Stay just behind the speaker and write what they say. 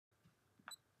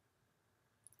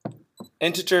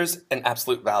Integers and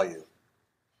absolute value.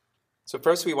 So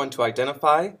first we want to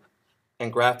identify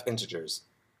and graph integers.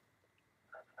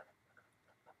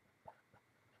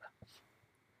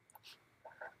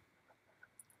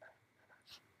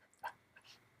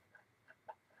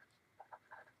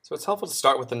 So it's helpful to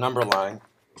start with the number line.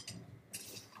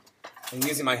 And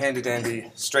using my handy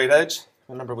dandy straight edge,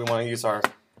 remember we want to use our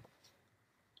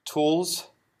tools.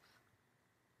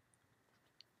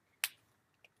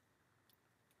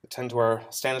 Attend to our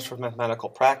standards for mathematical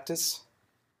practice,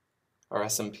 our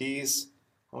SMPs.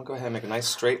 I'm going to go ahead and make a nice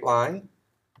straight line.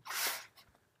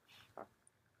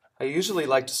 I usually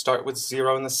like to start with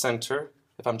 0 in the center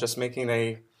if I'm just making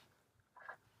a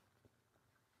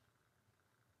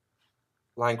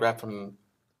line graph from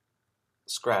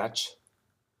scratch,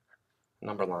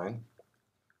 number line.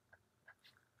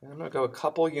 And I'm going to go a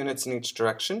couple units in each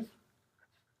direction.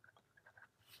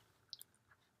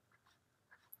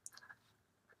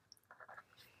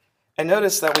 And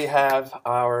notice that we have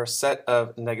our set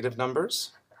of negative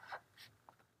numbers,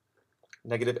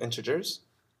 negative integers,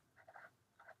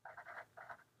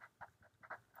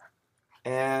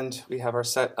 and we have our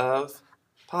set of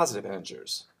positive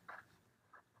integers.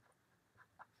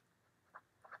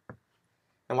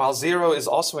 And while 0 is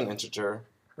also an integer,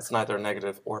 it's neither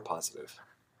negative or positive.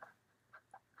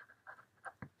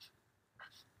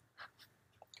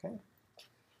 Okay.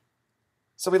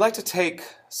 So we'd like to take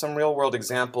some real-world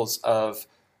examples of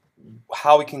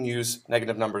how we can use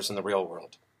negative numbers in the real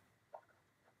world.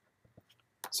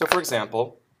 So for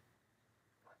example,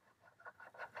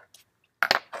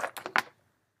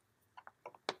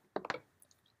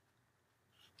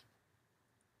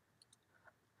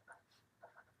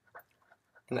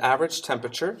 an average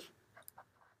temperature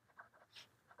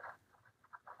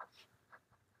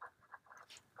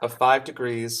of 5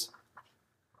 degrees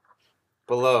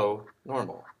below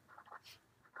normal.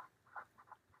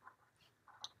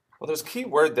 Well, there's a key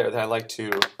word there that I like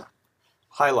to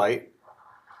highlight,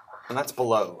 and that's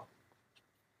below.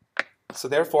 So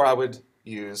therefore, I would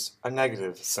use a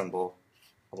negative symbol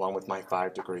along with my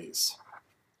 5 degrees.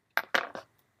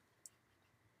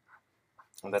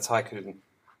 And that's how I could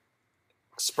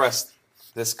express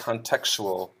this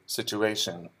contextual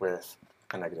situation with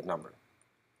a negative number.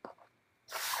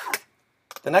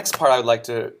 The next part I would like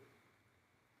to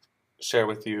share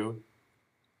with you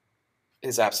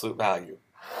is absolute value.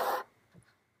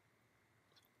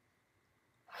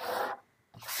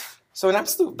 So an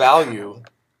absolute value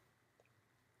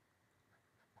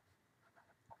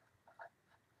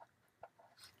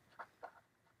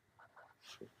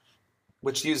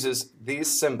which uses these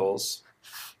symbols,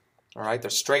 all right,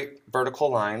 they're straight vertical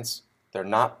lines, they're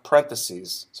not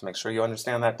parentheses, so make sure you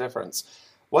understand that difference.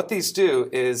 What these do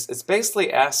is it's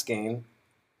basically asking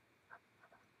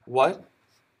what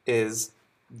is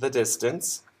the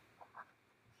distance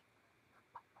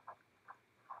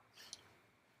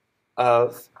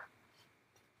of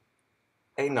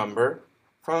a number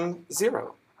from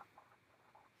 0.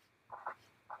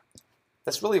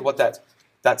 That's really what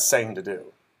that's saying to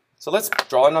do. So let's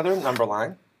draw another number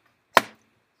line.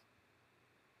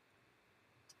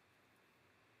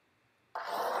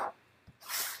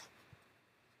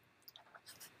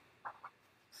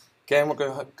 Again, we're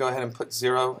going to go ahead and put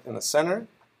 0 in the center.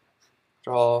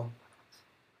 Draw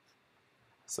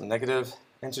some negative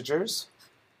integers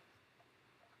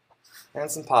and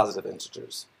some positive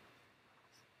integers.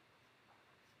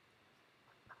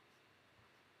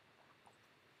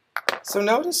 So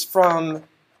notice from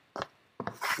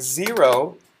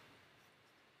 0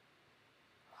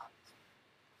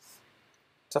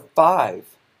 to 5,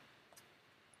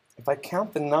 if I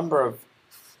count the number of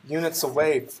units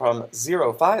away from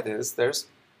 0, 5 is, there's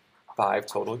 5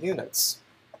 total units.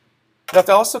 Now if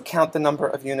I also count the number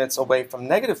of units away from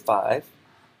negative 5,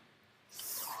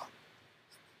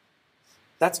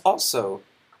 that's also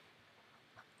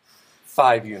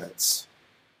 5 units.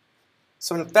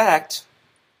 So in fact,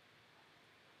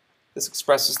 this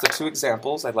expresses the two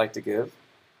examples I'd like to give.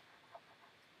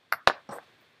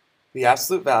 The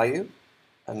absolute value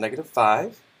of negative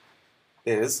 5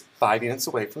 is 5 units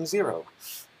away from 0.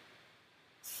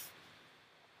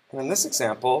 And in this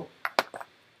example,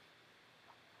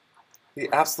 the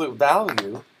absolute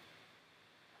value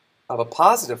of a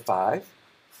positive 5,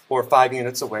 or 5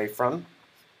 units away from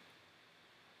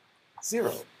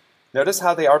 0. Notice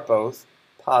how they are both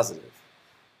positive.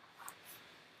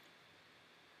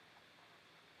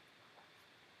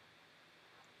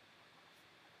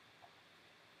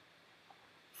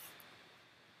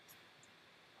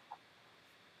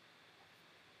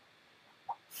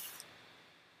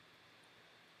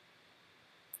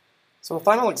 So a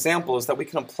final example is that we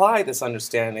can apply this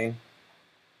understanding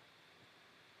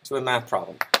to a math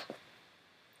problem.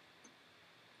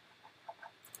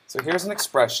 So here's an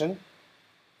expression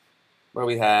where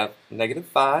we have negative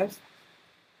 5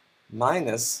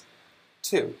 minus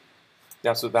 2, the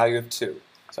absolute value of 2.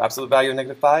 So absolute value of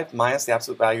negative 5 minus the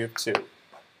absolute value of 2.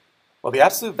 Well, the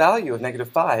absolute value of negative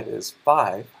 5 is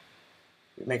 5.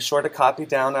 We make sure to copy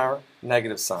down our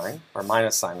negative sign, or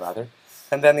minus sign rather,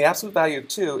 and then the absolute value of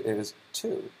 2 is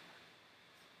 2.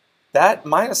 That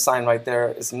minus sign right there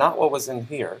is not what was in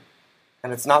here,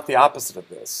 and it's not the opposite of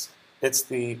this. It's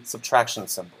the subtraction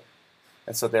symbol.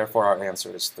 And so therefore our answer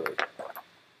is 3.